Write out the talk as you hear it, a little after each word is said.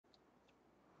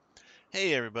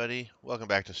Hey everybody, welcome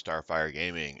back to Starfyre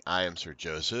Gaming. I am Sir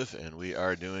Joseph, and we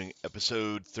are doing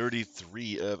episode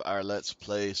 33 of our Let's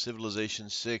Play Civilization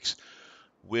VI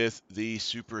with the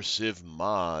Super Civ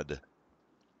mod.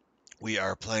 We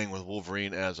are playing with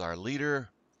Wolverine as our leader,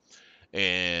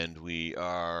 and we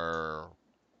are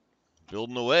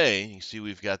building away. You see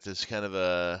we've got this kind of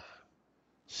a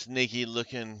snaky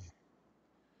looking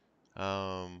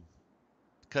um,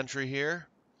 country here.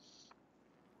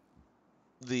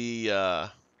 The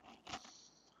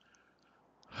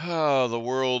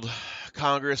World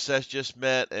Congress that's just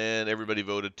met, and everybody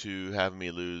voted to have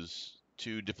me lose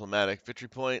 2 diplomatic victory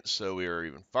points, so we are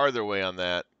even farther away on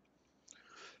that.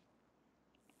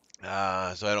 So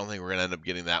I don't think we're going to end up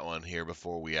getting that one here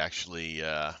before we actually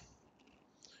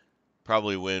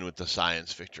probably win with the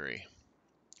science victory.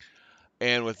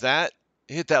 And with that,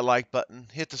 hit that like button,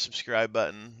 hit the subscribe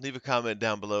button, leave a comment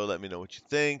down below, let me know what you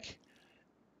think,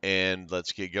 and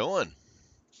let's get going.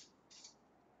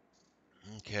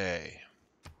 Okay.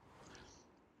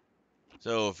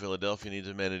 So Philadelphia needs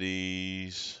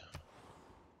amenities.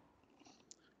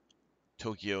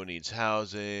 Tokyo needs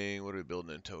housing. What are we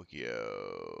building in Tokyo?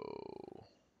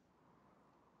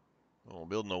 Oh, we're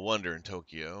building a wonder in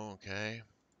Tokyo. Okay.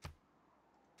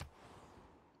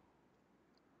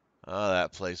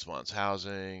 That place wants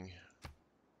housing.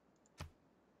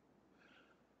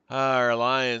 Our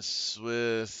alliance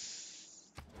with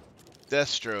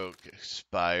Deathstroke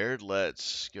expired.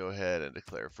 Let's go ahead and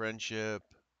declare friendship.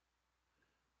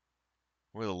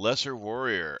 We're the lesser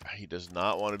warrior. He does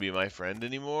not want to be my friend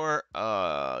anymore.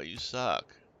 You suck.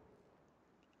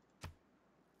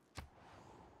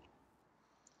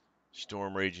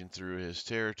 Storm raging through his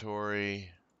territory.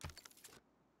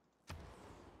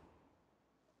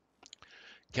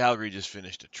 Calgary just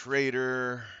finished a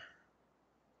trader.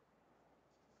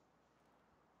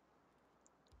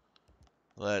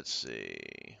 Let's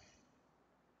see.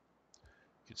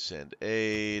 Could send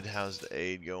aid. How's the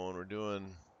aid going? We're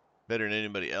doing better than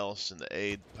anybody else in the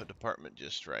aid department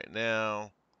just right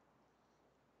now.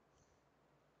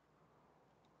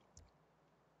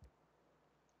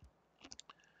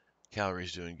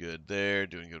 Calgary's doing good there,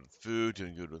 doing good with food,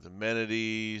 doing good with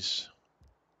amenities.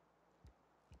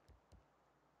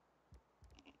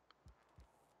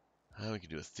 We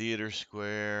could do a theater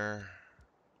square.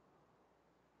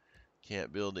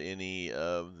 Can't build any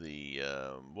of the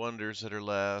wonders that are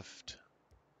left.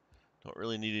 Don't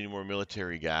really need any more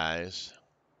military guys.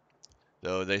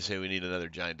 Though they say we need another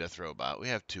giant death robot. We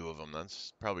have 2 of them.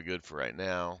 That's probably good for right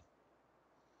now.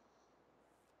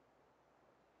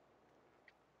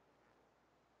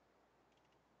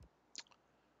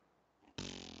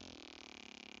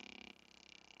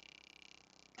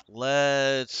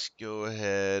 Let's go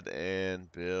ahead and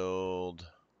build.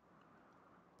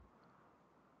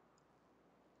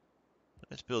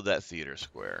 Let's build that theater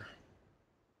square.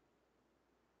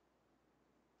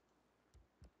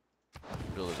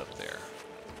 Build it up there.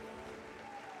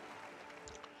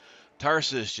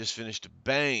 Tarsus just finished a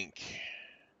bank.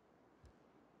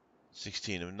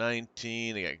 16 of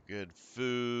 19. They got good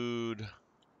food.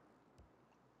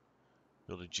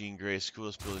 Build a Jean Grey school.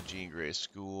 Let's build a Jean Grey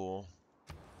school.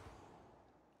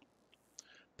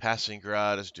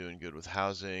 Passinggrad is doing good with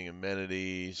housing,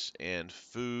 amenities, and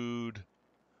food.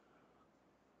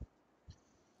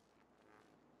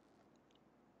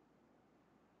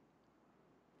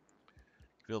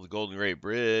 Build the Golden Gate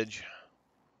Bridge.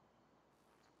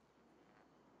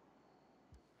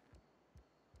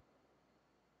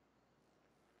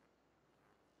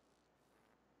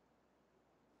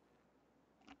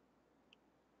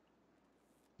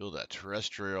 Build that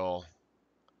terrestrial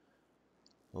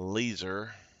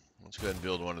laser. Let's go ahead and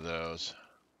build one of those.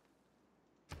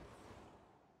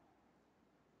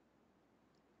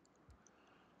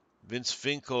 Vince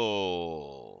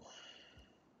Finkel.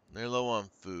 They're low on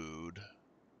food.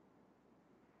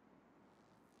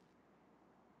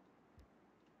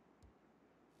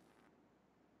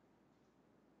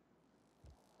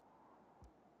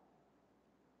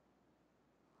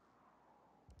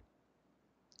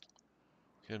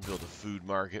 Gonna build a food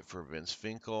market for Vince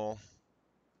Finkel.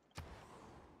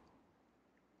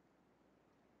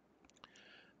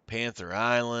 Panther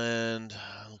Island.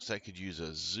 Looks like I could use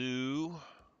a zoo.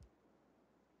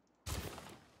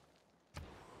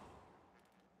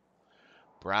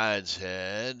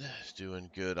 Brideshead is doing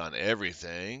good on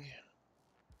everything.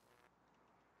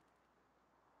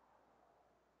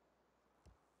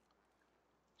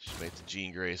 Just make the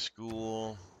Jean Grey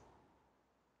School.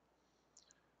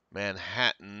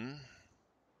 Manhattan.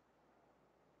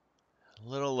 A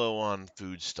little low on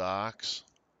food stocks.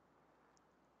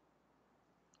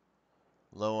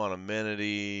 Low on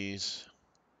amenities.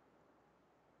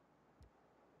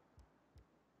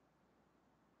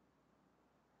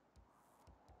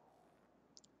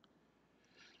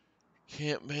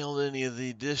 Can't mail any of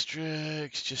the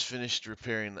districts. Just finished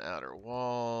repairing the outer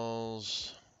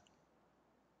walls.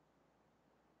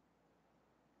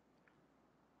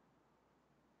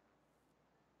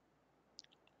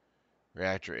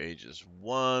 Reactor age is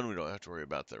 1. We don't have to worry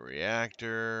about the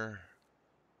reactor.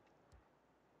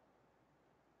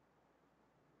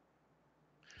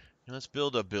 Let's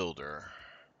build a builder.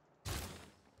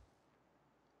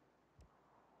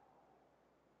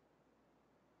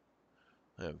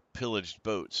 I have pillaged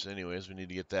boats. Anyways, we need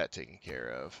to get that taken care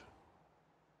of.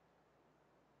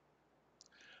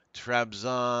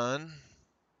 Trabzon.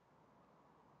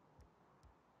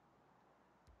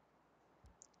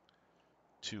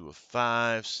 2 of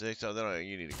 5, 6. Oh, then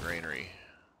you need a granary.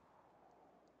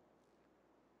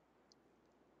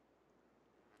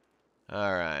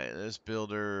 Alright, this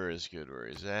builder is good where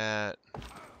he's at.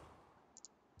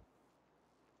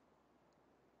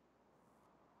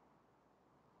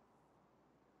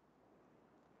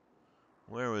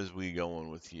 Where was we going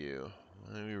with you?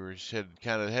 We were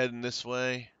kind of heading this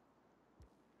way.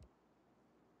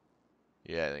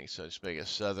 Yeah, I think so. Just make a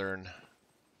southern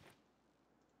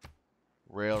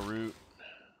rail route.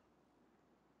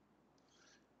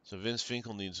 So Vince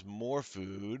Finkel needs more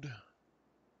food.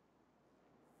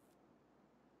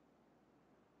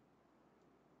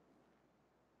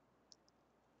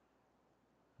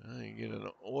 You get an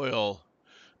oil,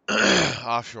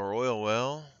 offshore oil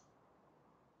well,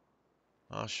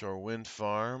 offshore wind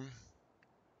farm.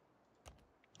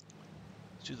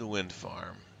 Let's do the wind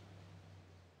farm.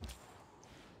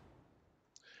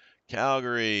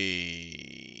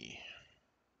 Calgary.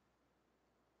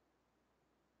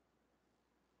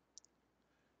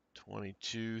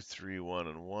 22, 3, 1,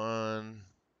 and 1.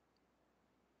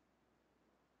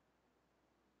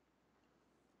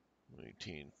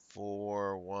 18,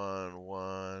 4, 1,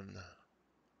 1.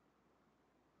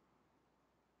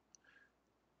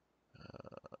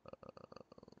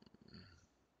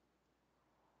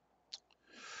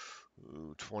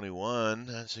 21,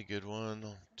 that's a good one.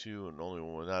 2 and only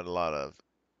one without a lot of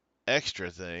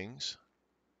extra things.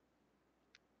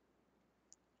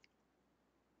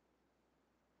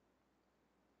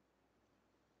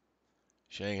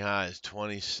 Shanghai is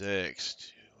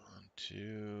 26. 2, 1,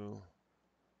 2.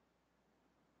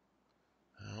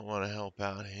 I don't want to help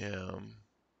out him.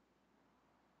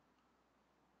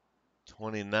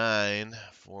 29,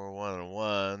 4, 1, and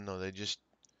 1. No, they just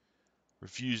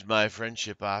refused my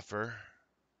friendship offer.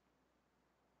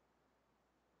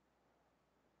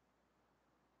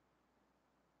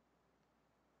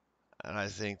 And I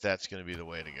think that's going to be the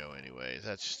way to go anyways.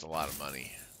 That's just a lot of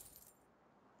money.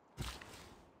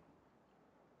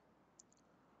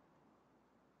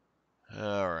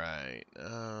 All right.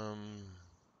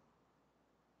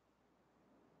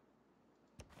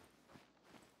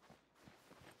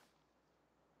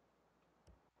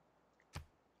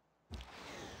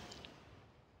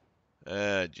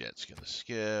 Jet's going to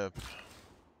skip.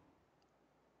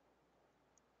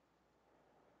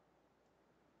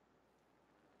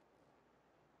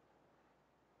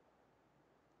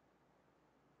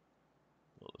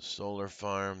 Build a solar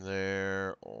farm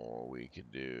there, or we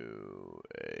could do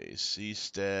a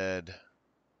seastead.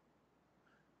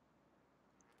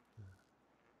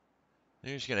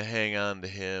 They're just going to hang on to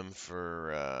him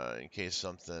for in case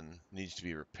something needs to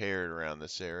be repaired around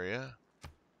this area.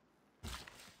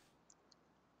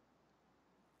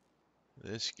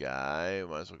 This guy,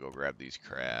 might as well go grab these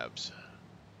crabs.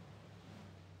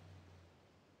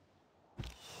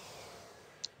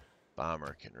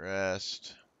 Bomber can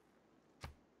rest.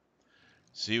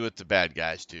 See what the bad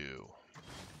guys do.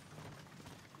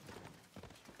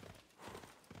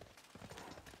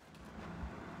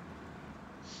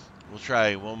 We'll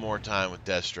try one more time with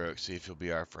Deathstroke, see if he'll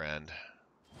be our friend.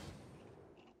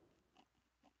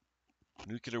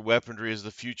 Nuclear weaponry is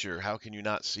the future. How can you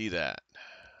not see that?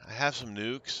 I have some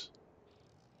nukes.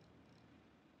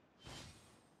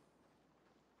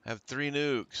 I have 3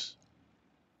 nukes.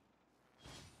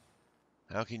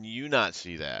 How can you not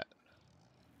see that?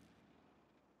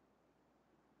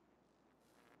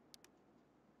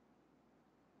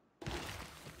 All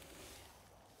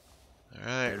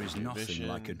right. There is nothing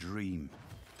like a dream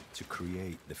to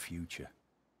create the future.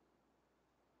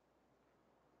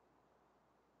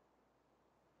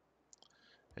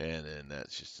 And then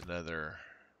that's just another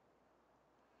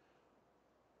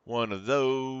one of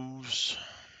those.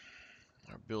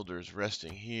 Our builder's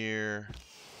resting here.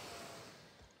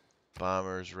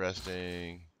 Bomber's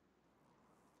resting.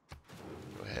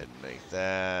 Go ahead and make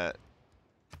that.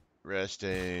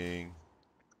 Resting.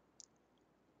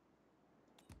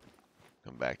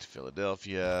 Come back to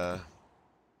Philadelphia.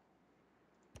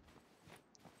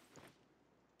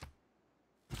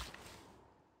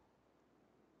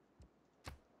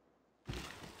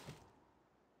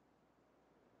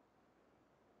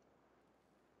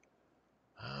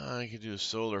 I could do a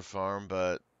solar farm,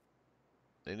 but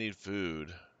they need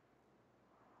food.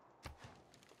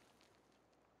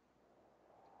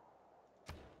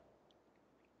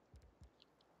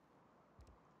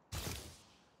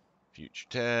 Future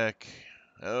tech.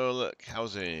 Oh, look,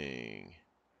 housing.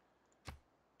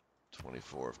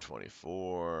 24 of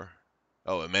 24.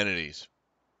 Oh, amenities.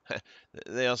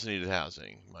 They also needed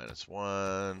housing.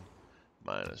 -1,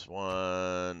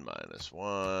 -1, -1,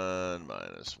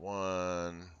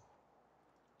 -1.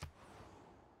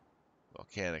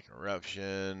 Volcanic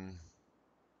eruption.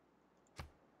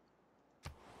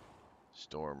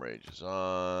 Storm rages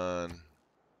on.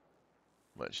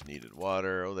 Much needed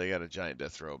water. Oh, they got a giant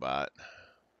death robot.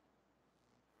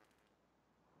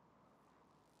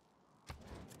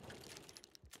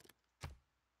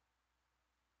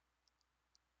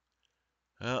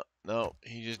 Oh, no,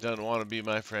 he just doesn't want to be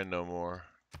my friend no more.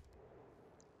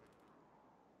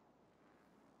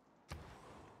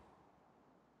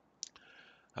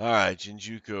 All right,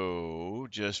 Jinjuku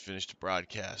just finished a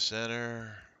broadcast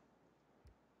center.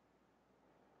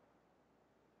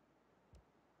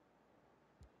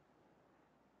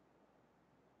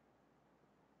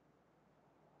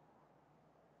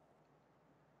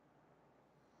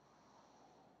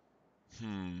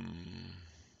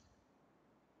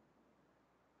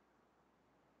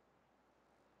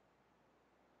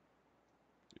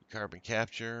 Carbon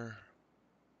capture.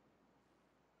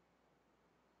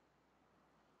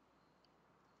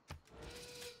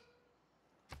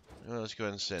 Well, let's go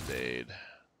ahead and send aid.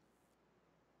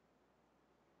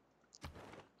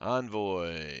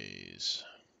 Envoys.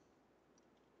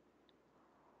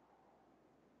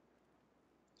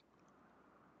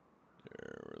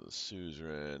 There, we're the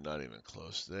suzerain, not even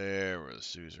close there. We're the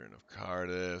suzerain of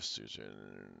Cardiff, suzerain.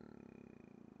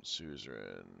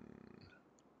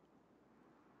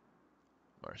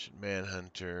 Martian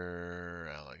Manhunter,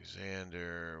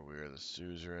 Alexander, we're the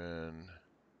suzerain.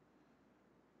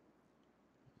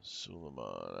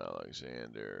 Suleiman,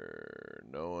 Alexander.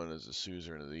 No one is the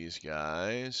suzerain of these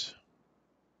guys.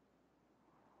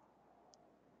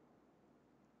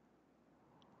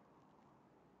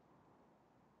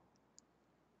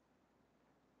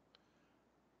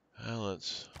 Well,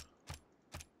 let's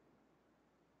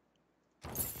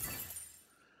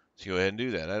go ahead and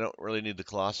do that. I don't really need the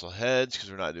colossal heads because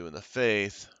we're not doing the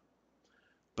faith,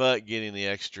 but getting the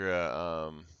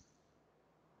extra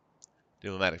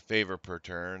diplomatic favor per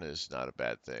turn is not a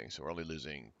bad thing. So we're only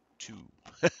losing 2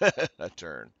 a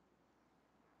turn.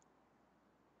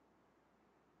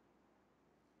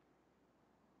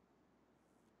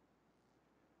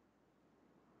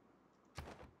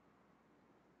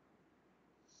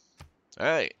 All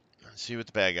right, let's see what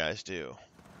the bad guys do.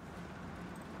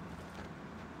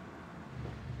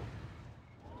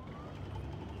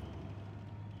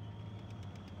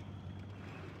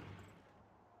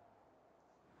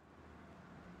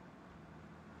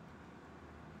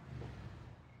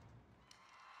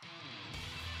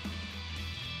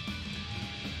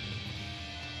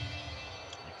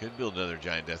 I could build another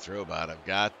giant death robot. I've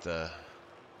got the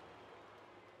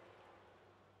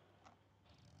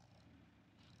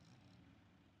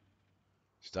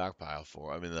stockpile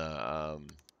for. I mean the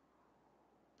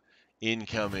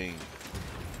incoming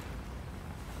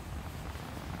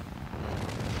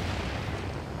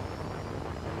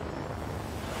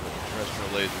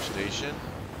terrestrial laser station.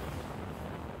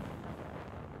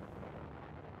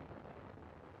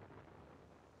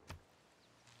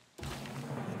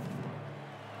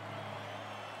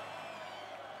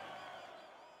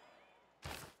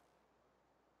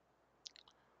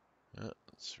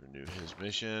 Let's renew his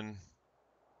mission.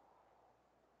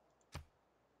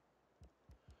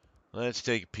 Let's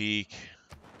take a peek.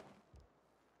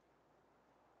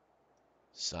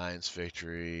 Science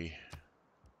victory.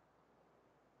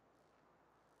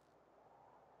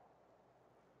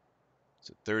 It's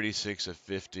at 36 of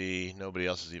 50. Nobody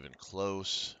else is even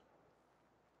close.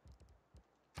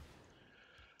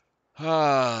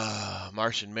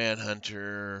 Martian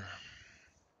Manhunter.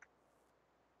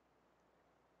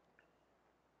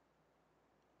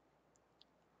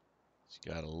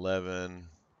 He's got 11.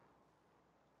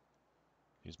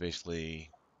 He's basically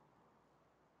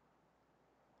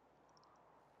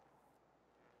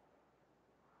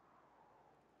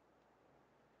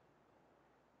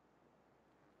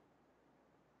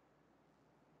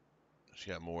She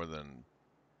got more than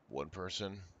one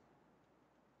person.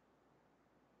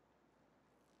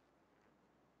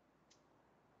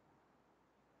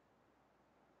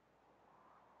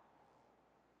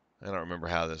 I don't remember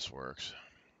how this works.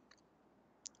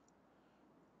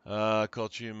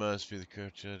 Culture must be the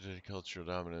cultural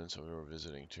dominance over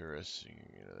visiting tourists.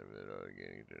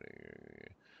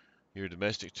 Your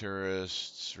domestic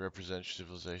tourists represent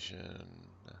civilization.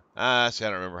 See, I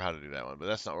don't remember how to do that one, but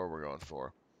that's not what we're going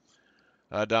for.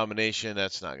 Domination,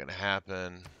 that's not going to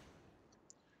happen.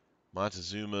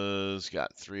 Montezuma's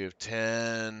got 3 of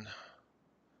 10.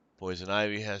 Poison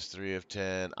Ivy has 3 of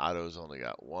 10. Otto's only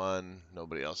got 1.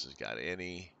 Nobody else has got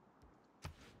any.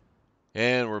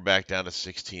 And we're back down to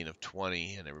 16 of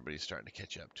 20, and everybody's starting to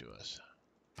catch up to us.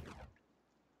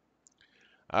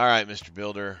 All right, Mr.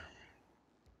 Builder.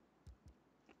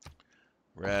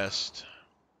 Rest.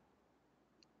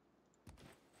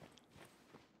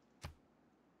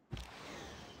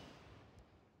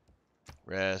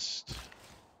 Rest.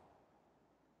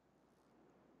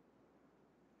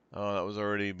 Oh, that was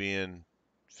already being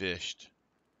fished.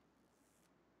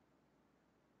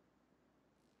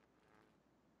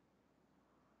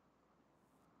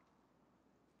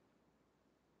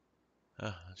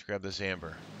 Let's grab this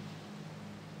amber.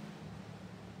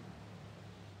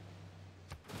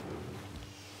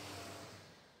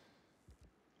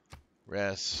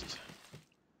 Rest.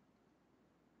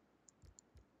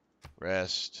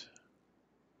 Rest.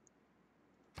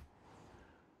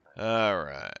 All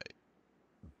right.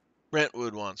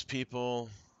 Brentwood wants people.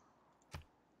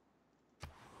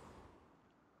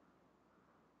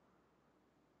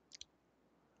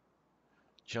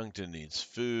 Chunkton needs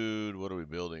food. What are we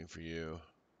building for you?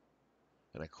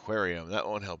 An aquarium. That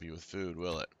won't help you with food,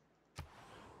 will it?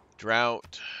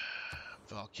 Drought.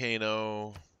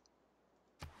 Volcano.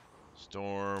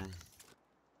 Storm.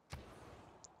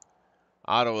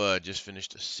 Ottawa just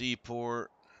finished a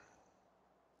seaport.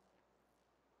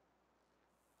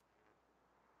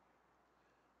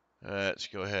 Let's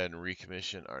go ahead and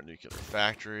recommission our nuclear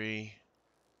factory.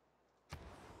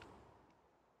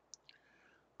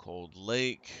 Cold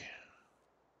Lake.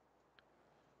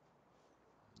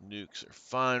 Nukes are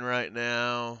fine right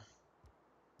now.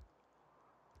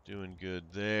 Doing good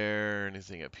there.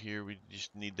 Anything up here we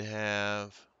just need to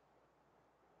have?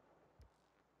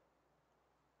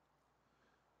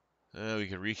 We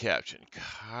can recapture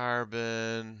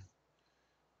carbon.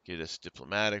 Get us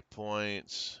diplomatic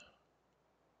points.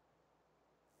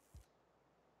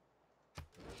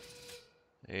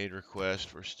 Aid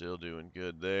request, we're still doing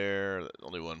good there.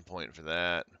 Only 1 point for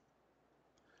that.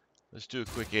 Let's do a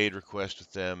quick aid request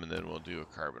with them, and then we'll do a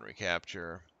carbon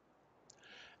recapture.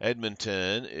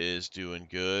 Edmonton is doing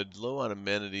good. Low on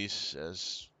amenities,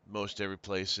 as most every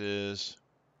place is.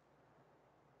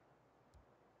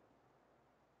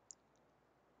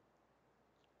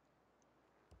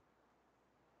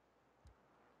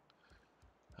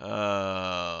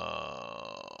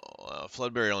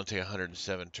 Floodberry only take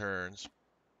 107 turns.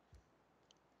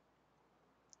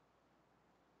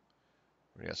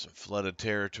 We got some flooded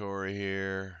territory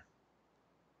here.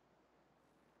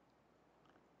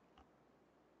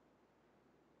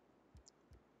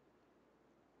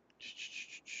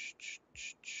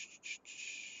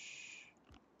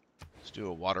 Let's do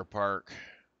a water park.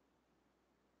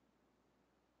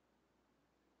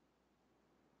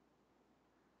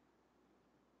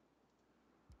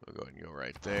 We'll go ahead and go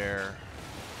right there.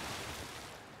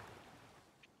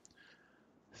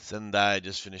 Sendai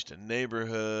just finished a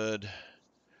neighborhood.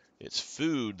 It's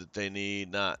food that they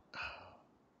need, not...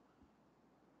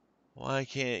 Why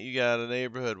can't you got a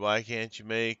neighborhood? Why can't you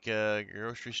make a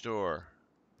grocery store?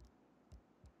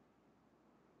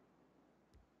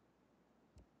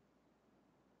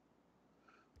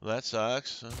 Well, that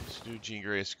sucks. Let's do Jean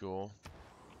Grey School.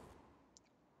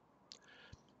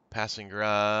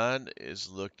 Passingrad is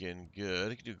looking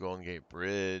good. I could do Golden Gate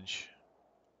Bridge.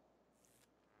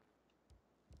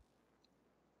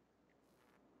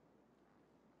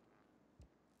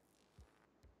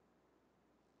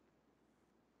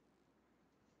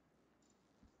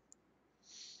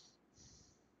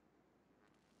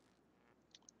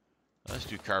 Let's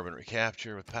do carbon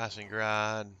recapture with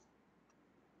Passingrad.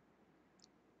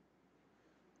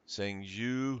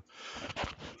 Sangju.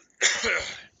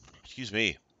 Excuse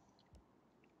me.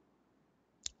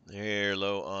 They're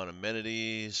low on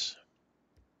amenities.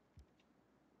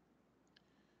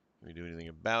 Can we do anything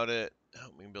about it?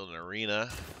 Help me build an arena.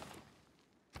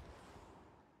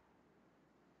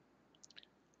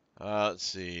 Let's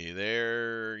see.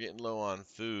 They're getting low on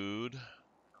food.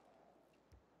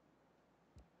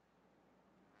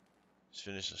 Let's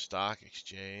finish the stock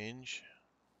exchange.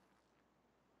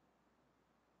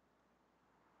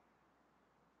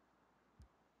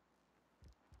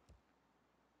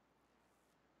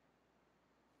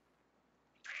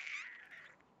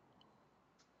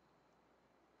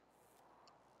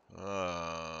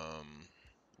 Well,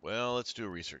 let's do a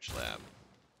research lab.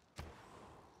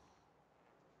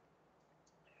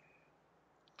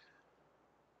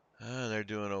 They're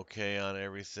doing okay on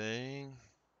everything.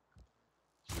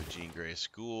 So Jean Grey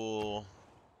School.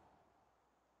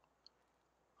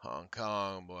 Hong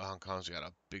Kong. Boy, Hong Kong's got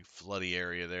a big floody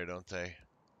area there, don't they?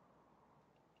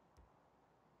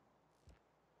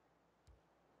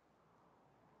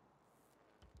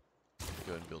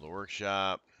 Go ahead and build a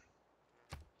workshop.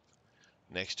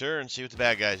 Next turn, see what the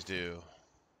bad guys do.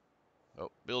 Oh,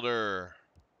 builder.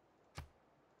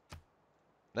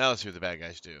 Now let's see what the bad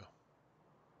guys do.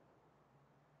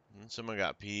 Someone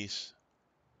got peace.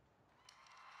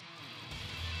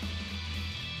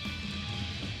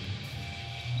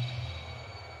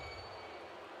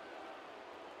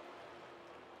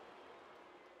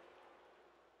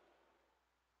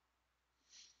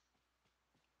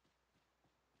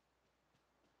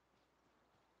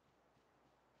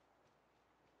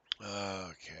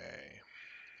 Okay.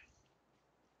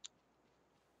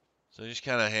 So just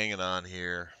kind of hanging on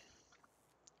here.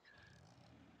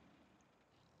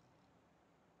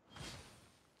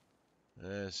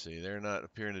 Let's see. They're not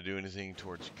appearing to do anything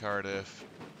towards Cardiff,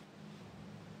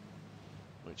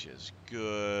 which is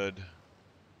good.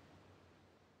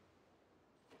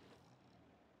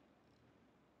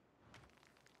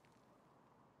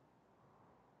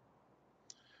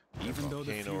 Even though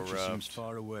the Volcano future seems erupt.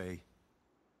 far away,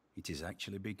 it is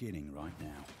actually beginning right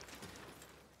now.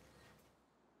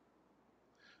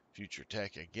 Future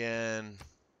tech again.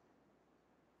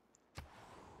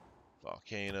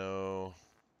 Volcano.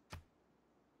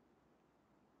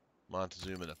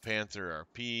 Montezuma the Panther are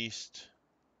pieced.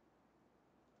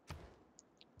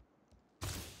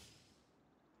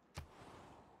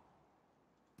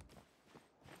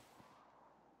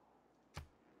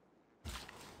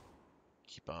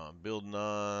 Keep on building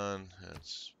on.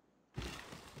 That's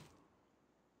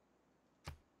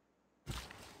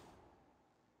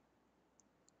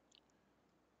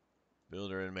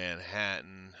builder in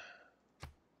Manhattan.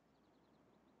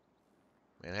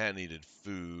 Manhattan needed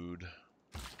food.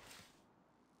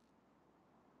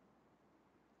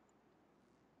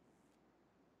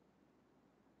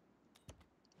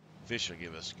 Fish will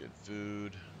give us good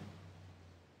food.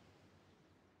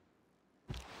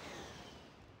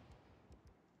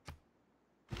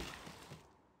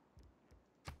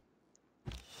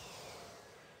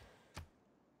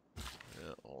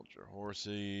 Yeah, hold your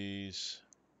horses.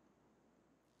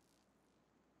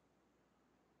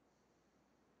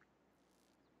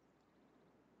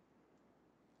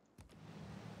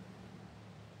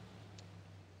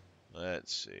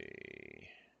 Let's see.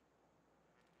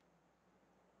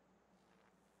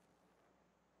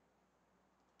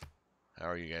 How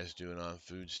are you guys doing on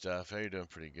food stuff? How are you doing?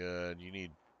 Pretty good. You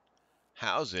need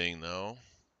housing, though.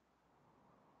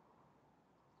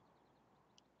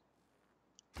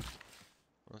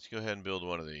 Let's go ahead and build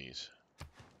one of these.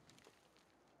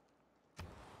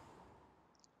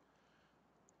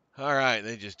 All right,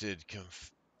 they just did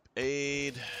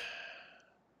aid.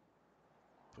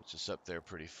 Puts us up there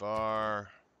pretty far.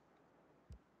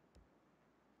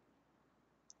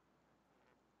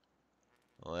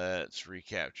 Let's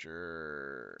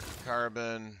recapture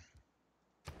carbon.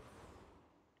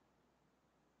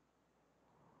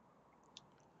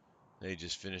 They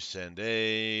just finished send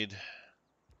aid.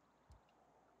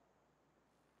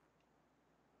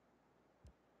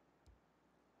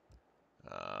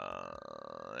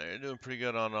 They're doing pretty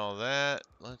good on all that.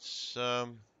 Let's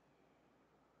do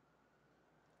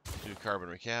carbon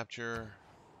recapture.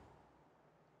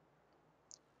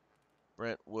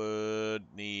 Brentwood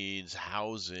needs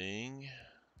housing.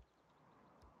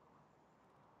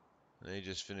 They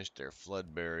just finished their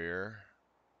flood barrier.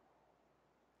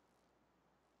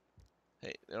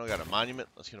 Hey, they don't got a monument?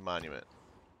 Let's get a monument.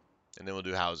 And then we'll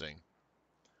do housing.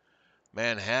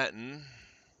 Manhattan.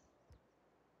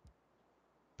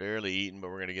 Barely eaten, but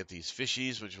we're going to get these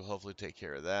fishies, which will hopefully take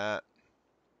care of that.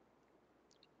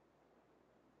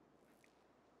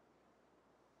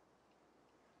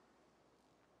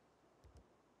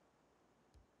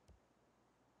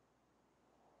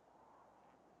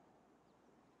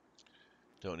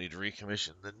 Don't need to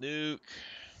recommission the nuke.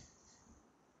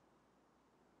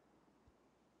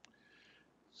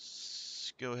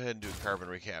 Let's go ahead and do carbon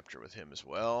recapture with him as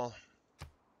well.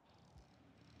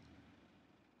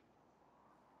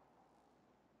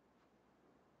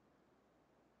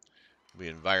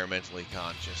 Be environmentally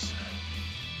conscious.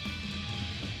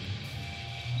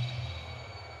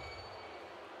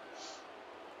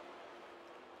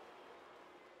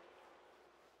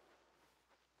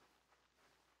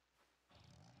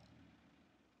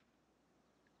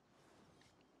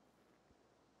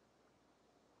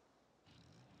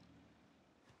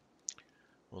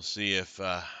 We'll see if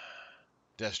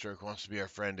Deathstroke wants to be our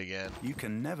friend again. You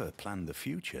can never plan the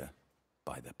future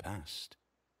by the past.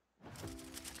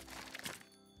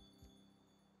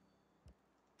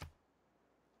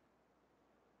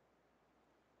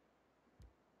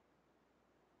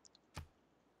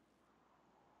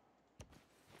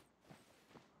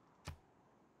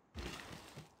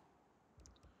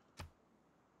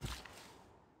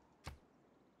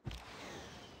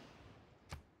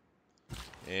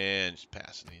 And just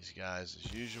passing these guys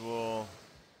as usual.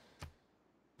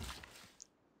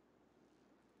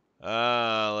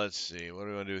 Let's see. What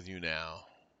do we want to do with you now?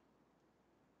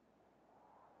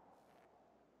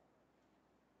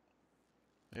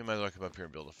 We might as well come up here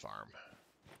and build a farm.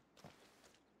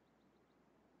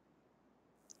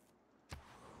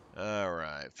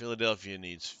 Alright, Philadelphia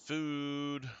needs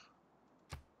food.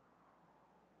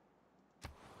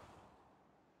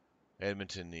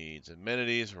 Edmonton needs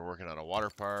amenities. We're working on a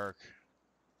water park.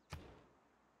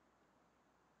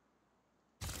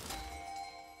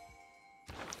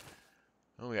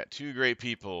 Oh, we got two great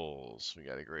peoples. We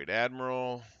got a great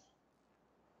admiral.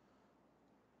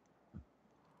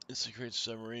 It's a great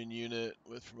submarine unit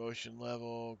with promotion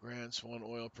level. Grants 1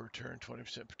 oil per turn,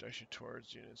 20% protection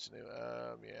towards units.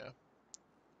 Yeah.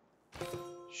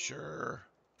 Sure.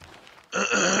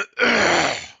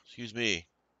 Excuse me.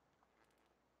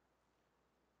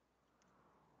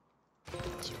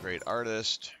 That's a great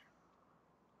artist.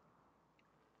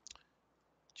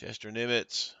 Chester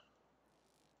Nimitz.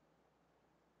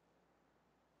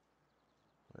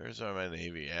 Where's my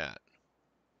navy at?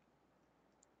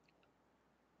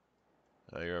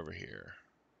 Oh, you're over here.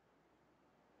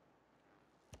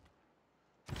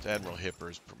 It's Admiral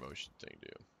Hipper's promotion thing,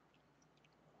 dude.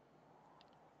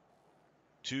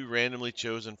 2 randomly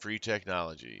chosen free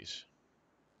technologies.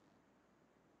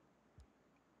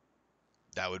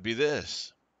 That would be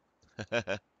this.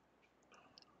 Just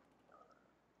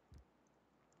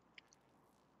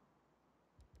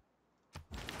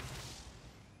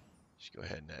go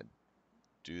ahead and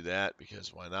do that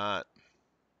because why not?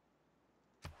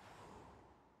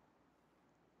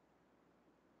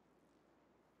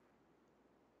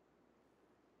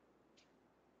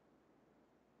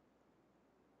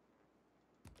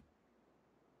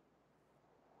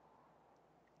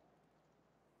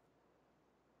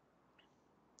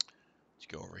 Let's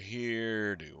go over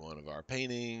here, do one of our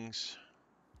paintings.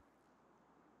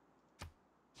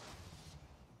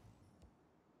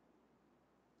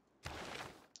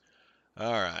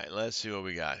 All right, let's see what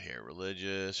we got here.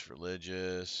 Religious,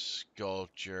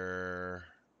 sculpture,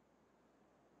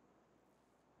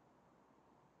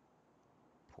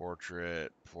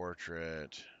 portrait,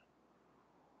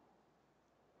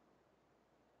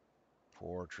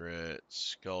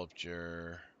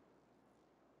 sculpture,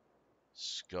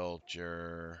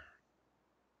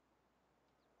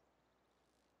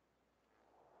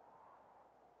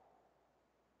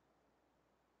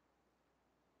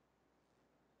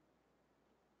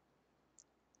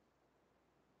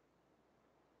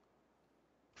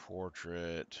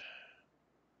 portrait.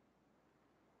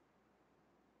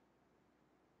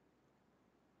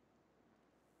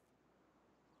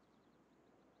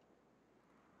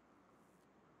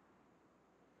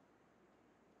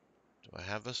 Do I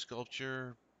have a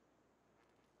sculpture?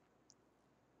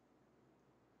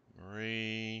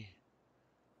 Marie,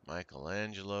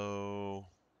 Michelangelo,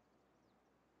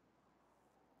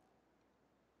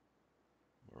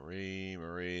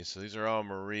 Marie. So these are all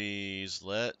Maries.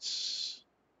 Let's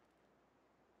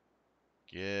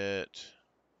get...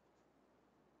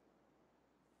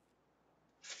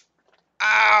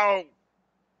 Ow!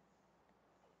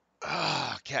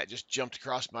 Ah, cat just jumped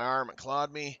across my arm and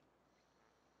clawed me.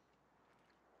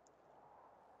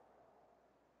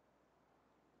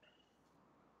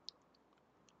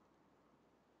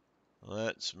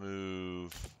 Let's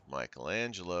move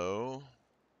Michelangelo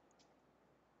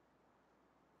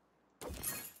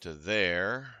to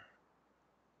there.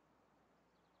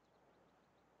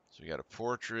 So we got a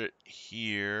portrait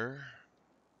here.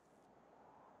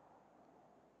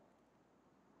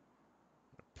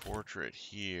 A portrait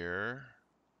here.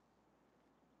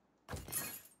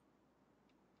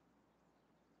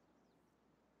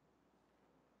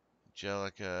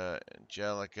 Angelica.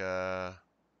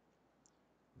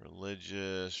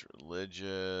 Religious.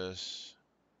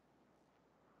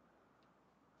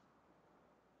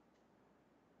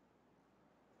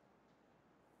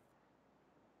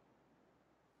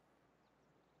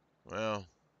 Well,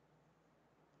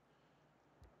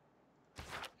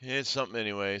 it's something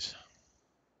anyways.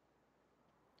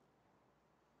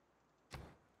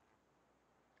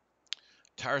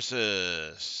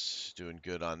 Tarsus, doing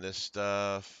good on this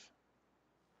stuff.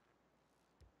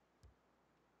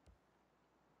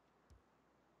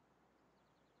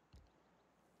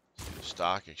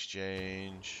 stock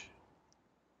exchange.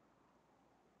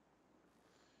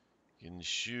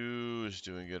 Ginshu is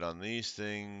doing good on these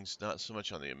things, not so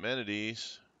much on the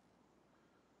amenities.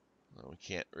 Well, we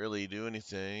can't really do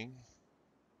anything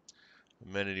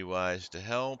amenity-wise to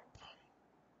help.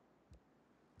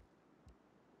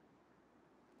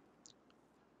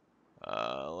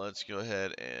 Let's go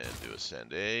ahead and do a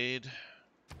send aid.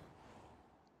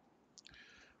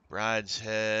 Bride's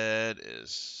Head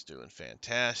is doing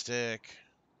fantastic.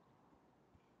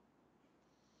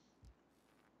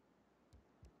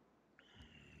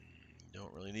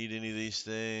 Don't really need any of these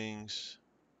things.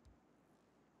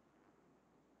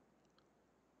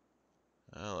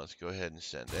 Let's go ahead and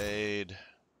send aid.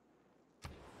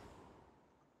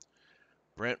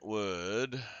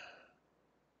 Brentwood.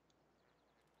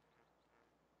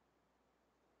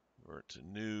 We're to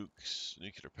nukes,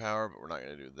 nuclear power, but we're not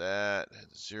going to do that.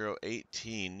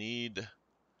 018.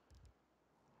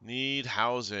 Need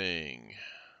housing.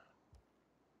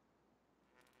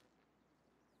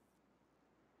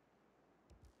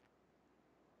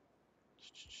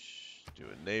 Do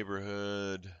a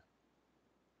neighborhood.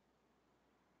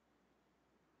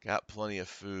 Got plenty of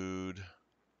food.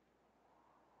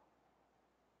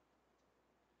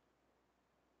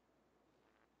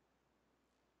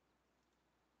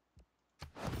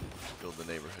 Build the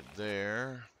neighborhood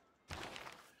there.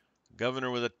 Governor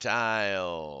with a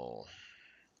tile.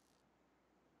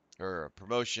 Or a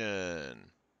promotion.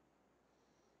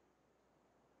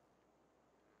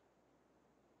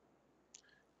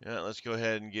 Yeah, let's go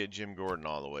ahead and get Jim Gordon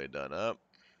all the way done up.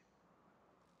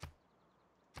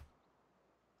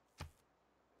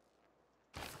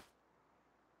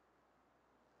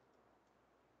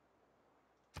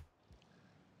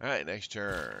 All right, next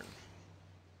turn.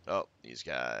 Oh, these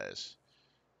guys.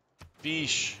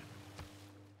 Fish.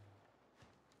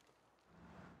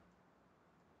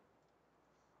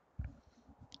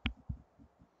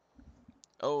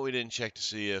 Oh, we didn't check to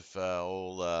see if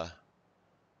old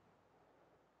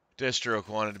Deathstroke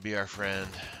wanted to be our friend.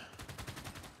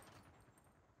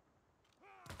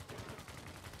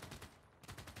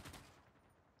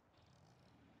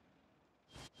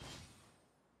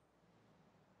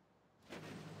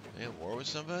 They at war with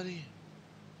somebody?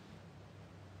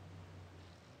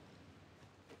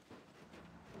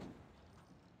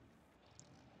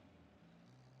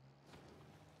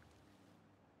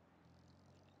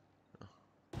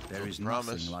 There is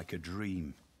nothing like a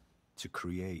dream to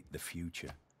create the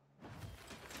future.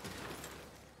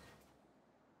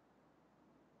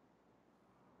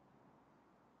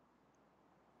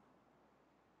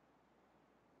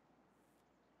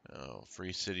 Oh,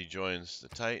 Free City joins the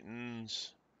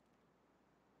Titans.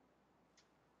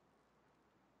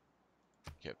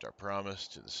 Kept our promise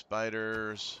to the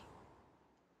spiders.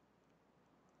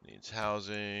 Needs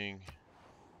housing.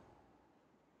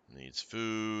 Needs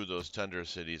food. Those tundra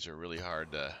cities are really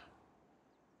hard to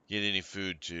get any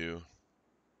food to.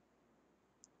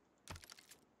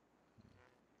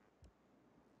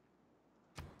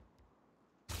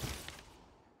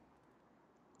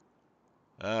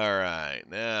 All right,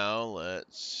 now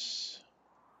let's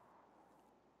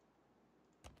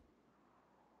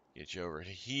get you over to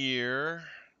here.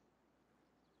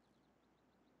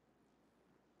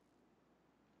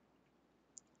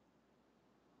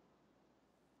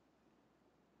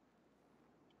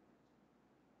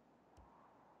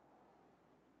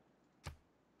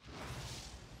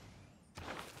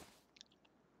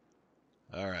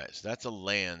 All right, so that's a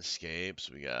landscape.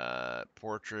 So we got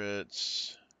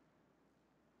portraits,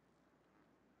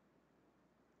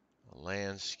 a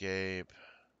landscape.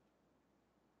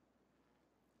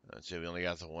 Let's see, we only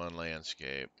got the one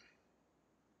landscape.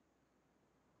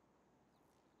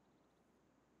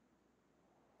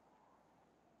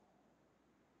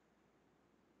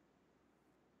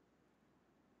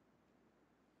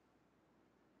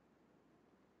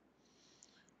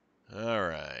 All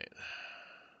right.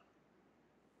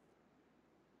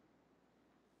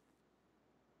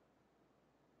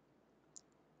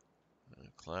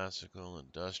 Classical,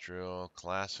 industrial,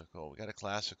 classical. We got a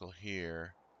classical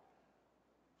here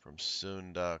from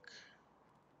Sunduk.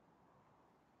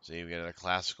 See, we got a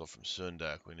classical from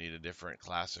Sunduk. We need a different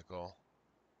classical.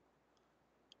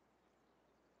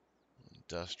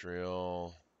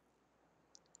 Industrial.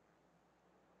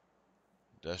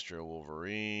 Industrial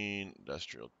Wolverine.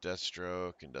 Industrial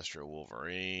Deathstroke. Industrial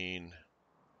Wolverine.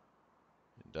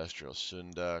 Industrial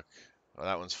Sunduk. Well,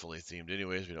 that one's fully themed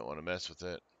anyways. We don't want to mess with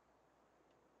it.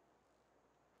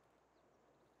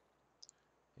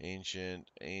 Ancient,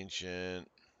 ancient.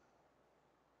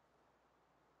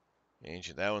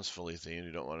 Ancient, that one's fully themed.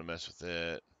 We don't want to mess with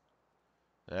it.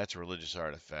 That's a religious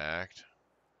artifact.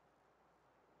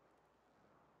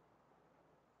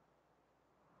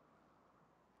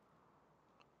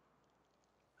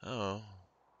 Oh.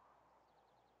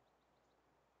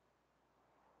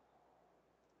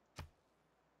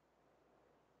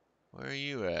 Where are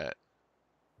you at?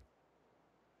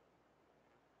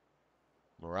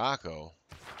 Morocco?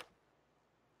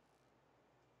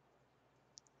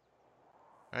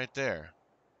 Right there.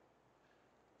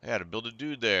 I gotta build a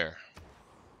dude there.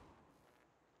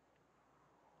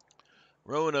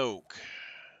 Roanoke.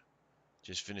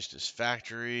 Just finished his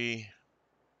factory.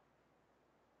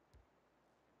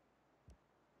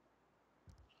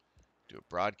 Do a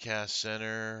broadcast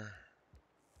center.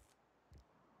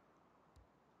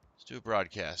 Let's do a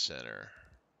broadcast center.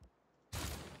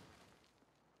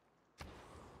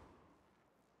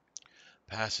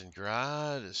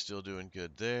 Passengrad is still doing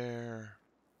good there.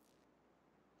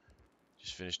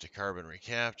 Just finished a carbon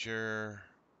recapture.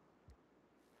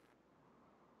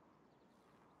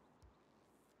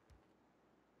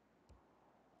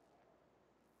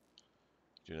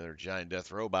 Do another giant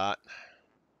death robot.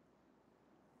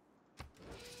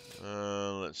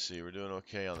 Let's see, we're doing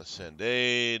okay on the send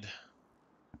aid.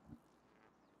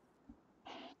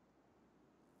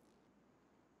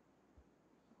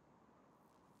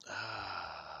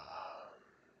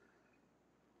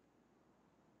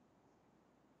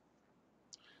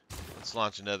 Let's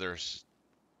launch another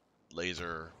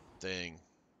laser thing.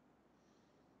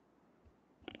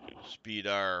 Speed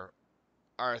our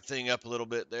thing up a little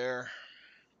bit there.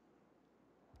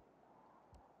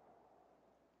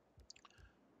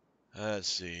 Let's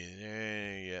see.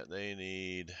 Yeah, they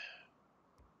need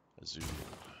a zoo.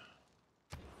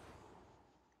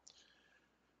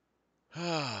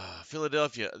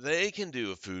 Philadelphia, they can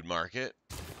do a food market.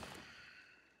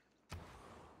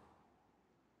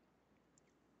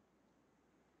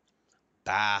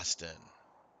 Boston.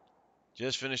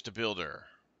 Just finished a builder.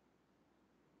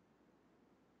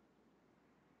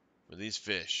 With these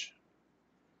fish.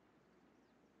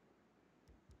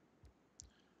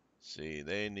 See,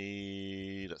 they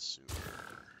need a sewer.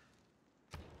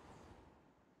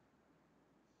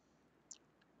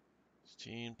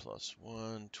 16 plus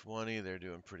 1, 20. They're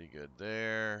doing pretty good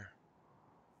there.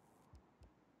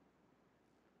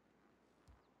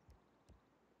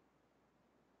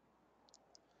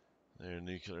 Their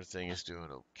nuclear thing is doing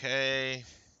okay. Let's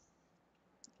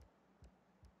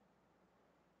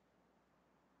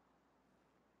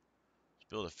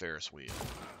build a Ferris wheel.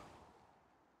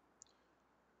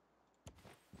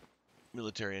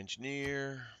 Military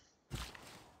engineer.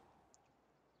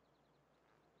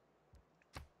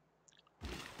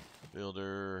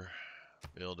 Builder.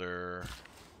 Builder.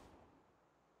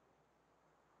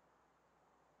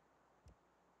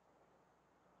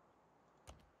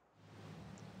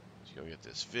 Let's go get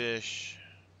this fish.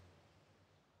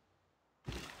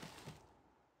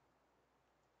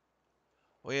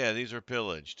 Oh yeah, these are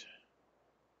pillaged.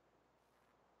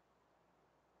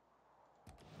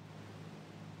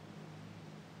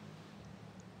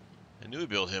 I knew we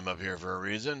built him up here for a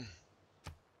reason.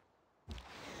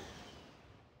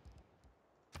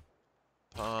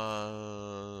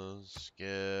 Pause.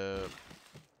 Skip.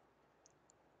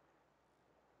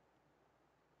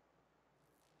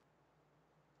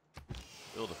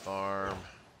 Build a farm.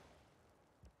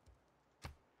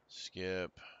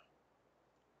 Skip.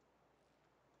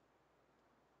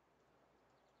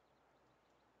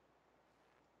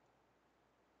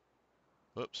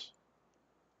 Whoops.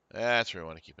 That's where I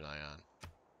want to keep an eye on.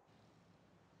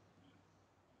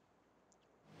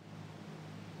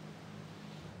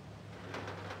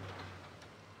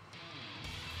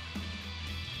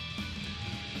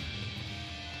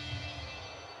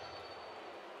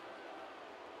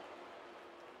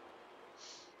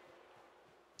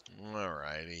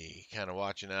 Alrighty. Kind of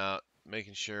watching out.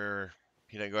 Making sure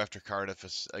he doesn't go after Cardiff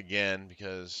again,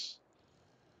 because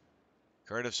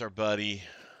Cardiff's our buddy.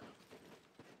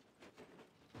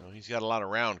 Well, he's got a lot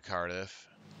around Cardiff.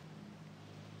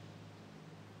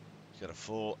 He's got a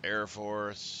full Air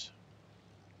Force.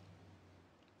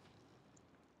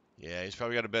 Yeah, he's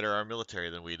probably got a better armed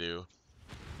military than we do.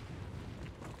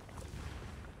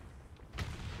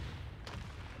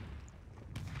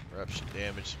 Eruption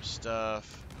damage some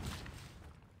stuff.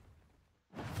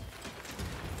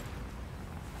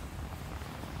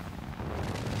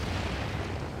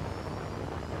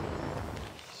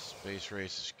 Space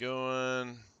race is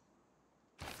going.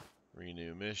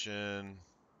 Renew mission.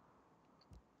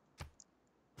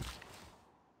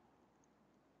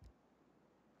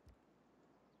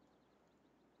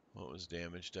 What was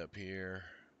damaged up here?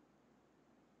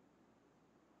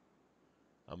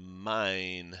 A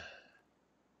mine.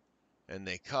 And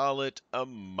they call it a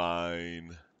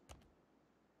mine.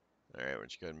 All right, why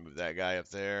don't you go ahead and move that guy up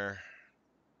there.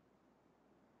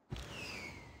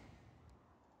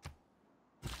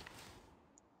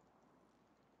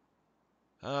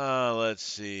 Let's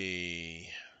see.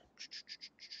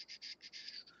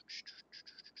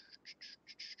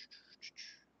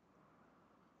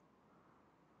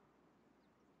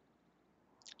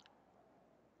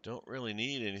 Don't really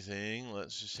need anything.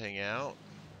 Let's just hang out.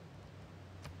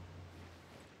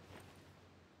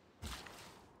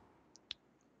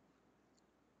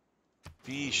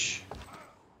 Fish.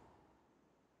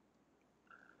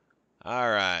 All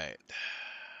right.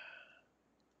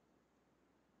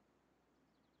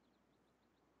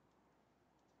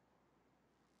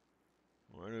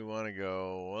 Where do we want to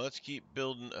go? Well, let's keep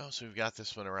building. Oh, so we've got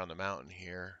this one around the mountain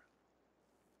here.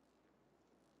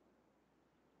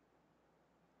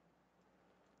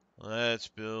 Let's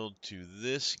build to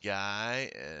this guy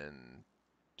and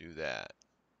do that.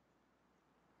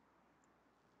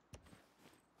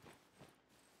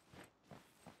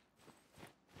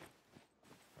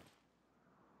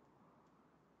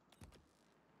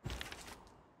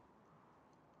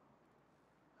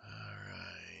 All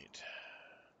right.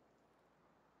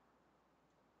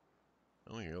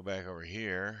 We can go back over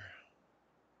here.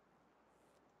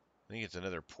 I think it's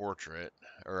another portrait,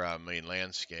 or I mean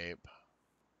landscape.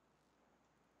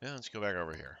 Yeah, let's go back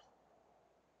over here.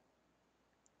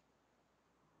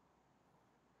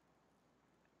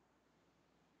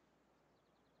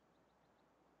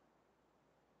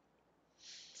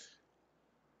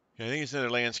 Yeah, I think it's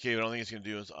another landscape. I don't think it's going to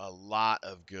do us a lot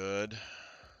of good.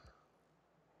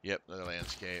 Yep, another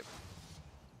landscape.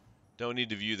 Don't need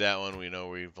to view that one. We know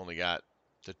we've only got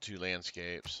the 2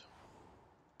 landscapes.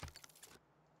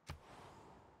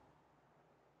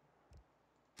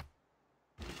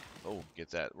 Oh, get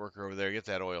that worker over there. Get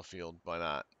that oil field. Why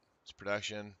not? It's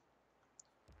production.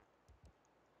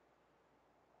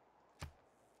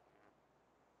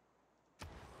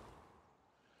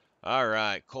 All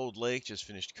right, Cold Lake just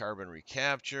finished carbon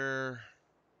recapture.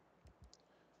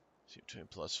 CO2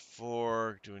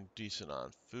 +4, doing decent on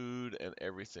food and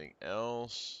everything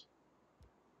else.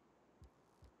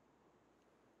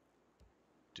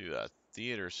 Do a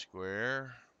theater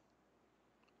square.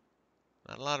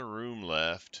 Not a lot of room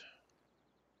left.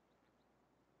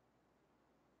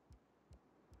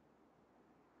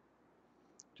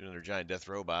 Do another giant death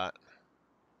robot.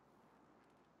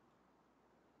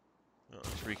 Oh,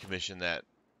 let's recommission that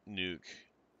nuke.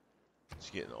 It's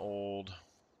getting old.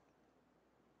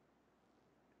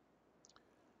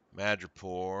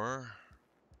 Madripoor.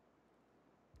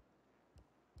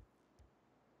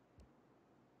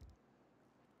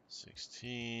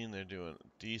 $16. They're doing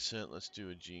decent. Let's do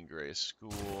a Jean Grey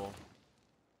school.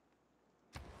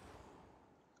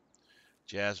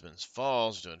 Jasmine's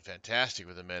Falls doing fantastic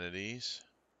with amenities.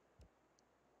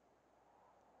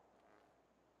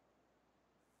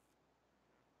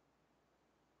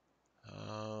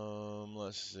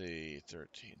 Let's see,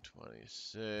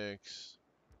 1326.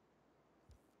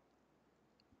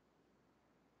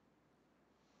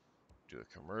 Do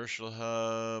a commercial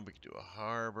hub. We could do a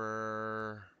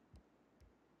harbor.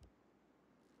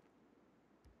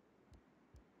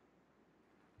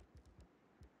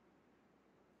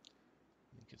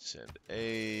 You could send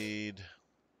aid.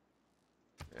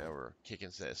 Yeah, we're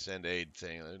kicking that send aid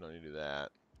thing. We don't need to do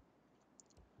that.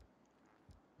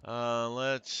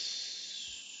 Let's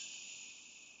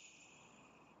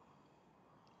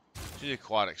do the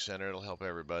aquatic center. It'll help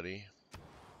everybody.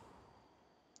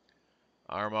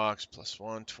 Armox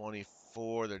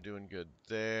 +124. They're doing good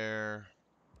there.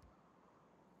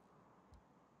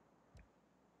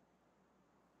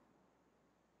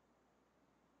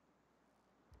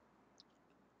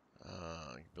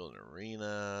 Build an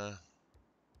arena.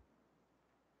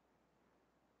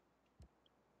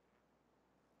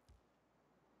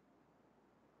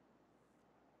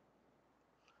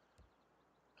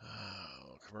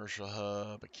 Commercial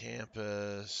hub, a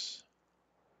campus.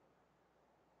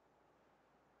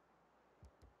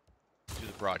 Do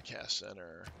the broadcast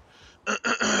center.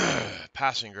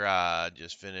 Passing Grad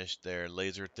just finished their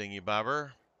laser thingy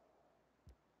bobber.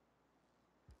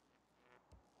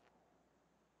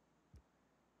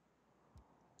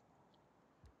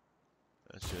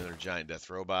 Let's do another giant death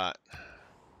robot.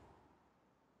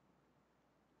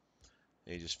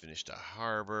 They just finished a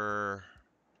harbor.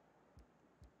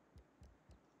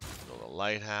 Build a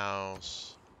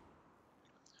lighthouse.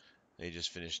 They just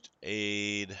finished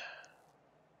aid.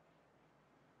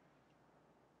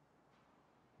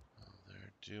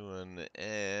 They're doing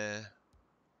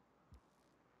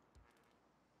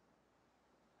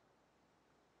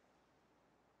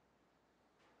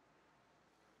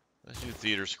Do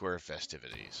Theater Square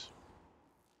festivities.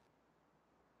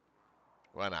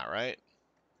 Why not, right?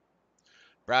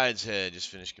 Brideshead just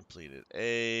finished completed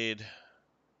aid.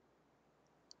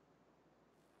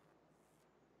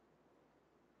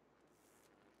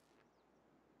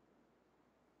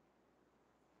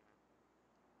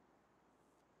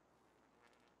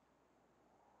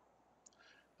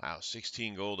 Wow,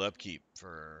 16 gold upkeep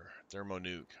for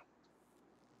Thermonuke.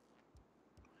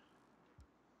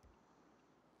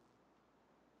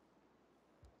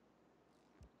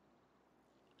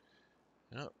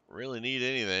 Don't really need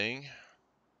anything.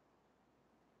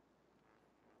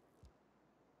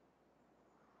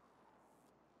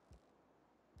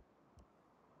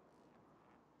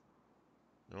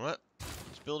 You know what?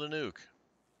 Let's build a nuke.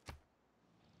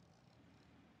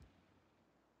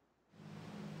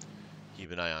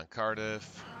 Keep an eye on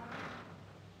Cardiff.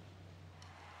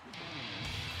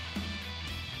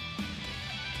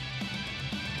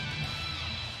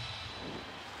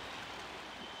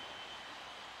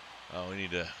 Oh, we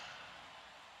need to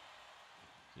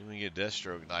see if we can get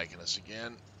Deathstroke niking us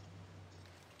again.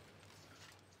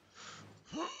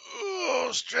 Oh,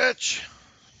 stretch.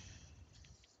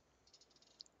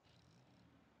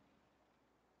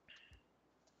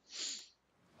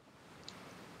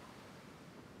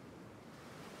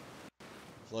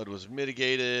 Flood was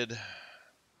mitigated.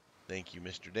 Thank you,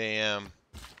 Mr. Dam.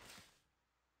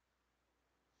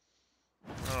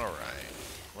 All right.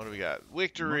 What do we got?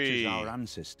 Victory! Much as our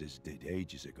ancestors did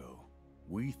ages ago,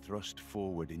 we thrust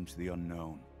forward into the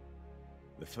unknown.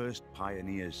 The first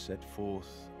pioneers set forth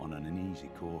on an uneasy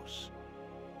course.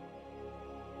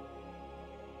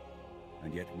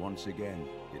 And yet once again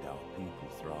did our people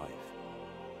thrive.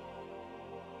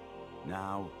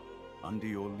 Now, under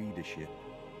your leadership,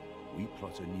 we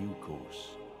plot a new course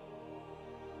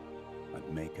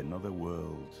and make another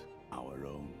world our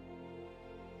own.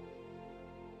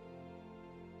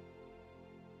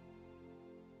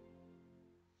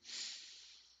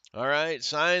 All right,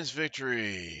 science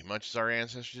victory. Much as our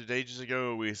ancestors did ages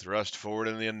ago, we thrust forward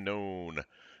in the unknown.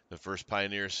 The first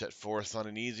pioneers set forth on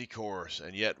an easy course,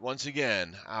 and yet once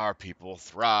again, our people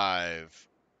thrive.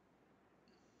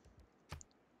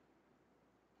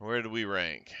 Where do we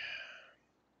rank?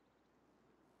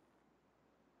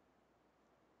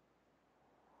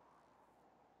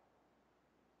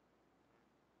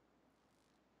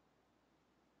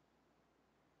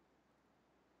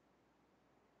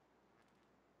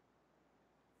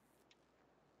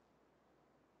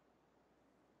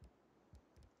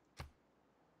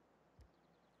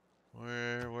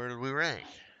 Where did we rank?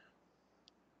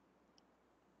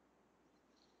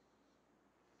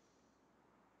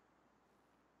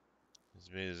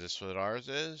 Is this what ours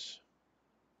is?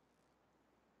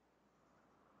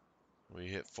 We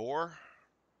hit 4.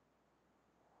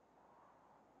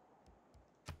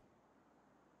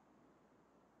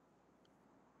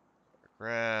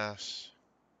 Graphs.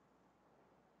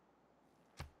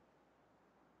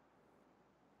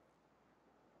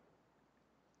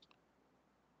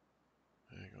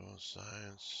 There goes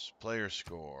science. Player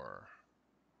score.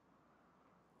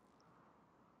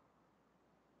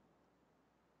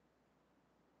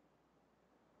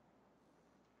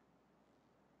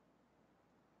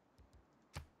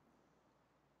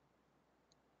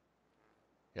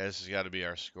 Yeah, this has got to be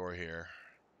our score here.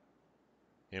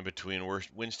 In between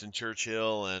Winston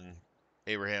Churchill and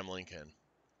Abraham Lincoln.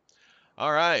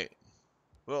 All right.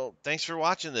 Well, thanks for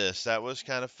watching this. That was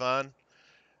kind of fun.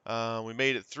 We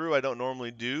made it through. I don't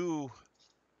normally do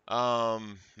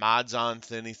mods on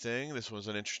anything. This was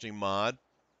an interesting mod.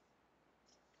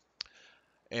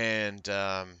 And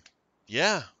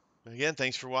yeah, again,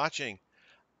 thanks for watching.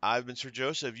 I've been Sir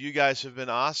Joseph. You guys have been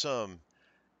awesome.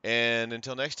 And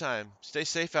until next time, stay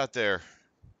safe out there.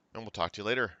 And we'll talk to you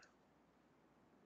later.